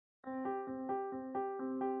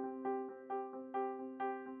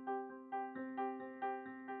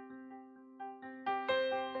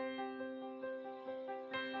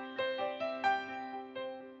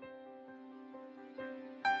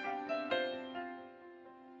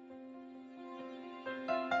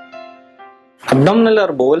Abdominal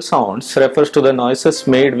or bowel sounds refers to the noises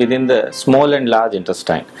made within the small and large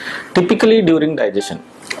intestine, typically during digestion.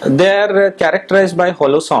 They are characterized by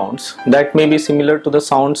hollow sounds that may be similar to the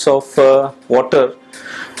sounds of water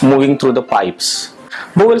moving through the pipes.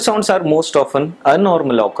 Bowel sounds are most often a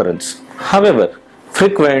normal occurrence. However,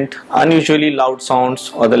 frequent, unusually loud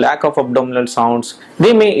sounds or the lack of abdominal sounds,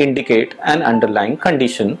 they may indicate an underlying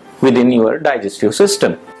condition within your digestive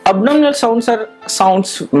system. Abdominal sounds are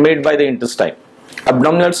sounds made by the intestine.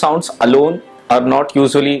 Abdominal sounds alone are not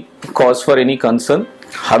usually cause for any concern.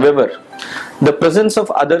 However, the presence of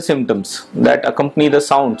other symptoms that accompany the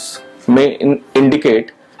sounds may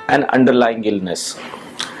indicate an underlying illness.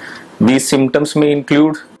 These symptoms may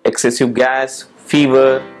include excessive gas,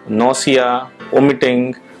 fever, nausea,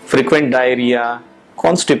 vomiting, frequent diarrhea,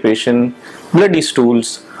 constipation, bloody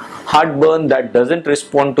stools, heartburn that doesn't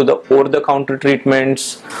respond to the over-the-counter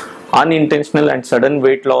treatments, unintentional and sudden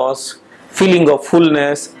weight loss, feeling of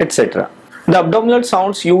fullness, etc. The abdominal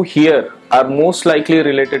sounds you hear are most likely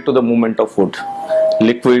related to the movement of food,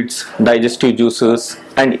 liquids, digestive juices,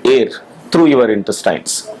 and air through your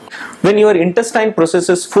intestines. When your intestine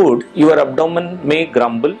processes food, your abdomen may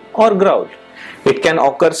grumble or growl. It can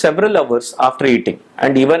occur several hours after eating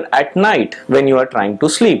and even at night when you are trying to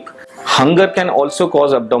sleep. Hunger can also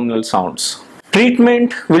cause abdominal sounds.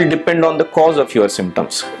 Treatment will depend on the cause of your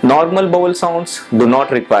symptoms. Normal bowel sounds do not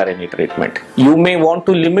require any treatment. You may want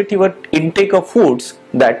to limit your intake of foods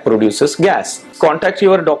that produces gas. Contact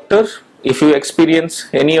your doctor if you experience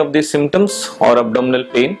any of these symptoms or abdominal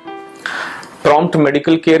pain. Prompt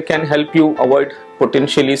medical care can help you avoid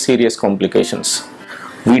potentially serious complications.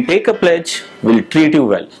 We take a pledge, we'll treat you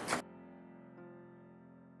well.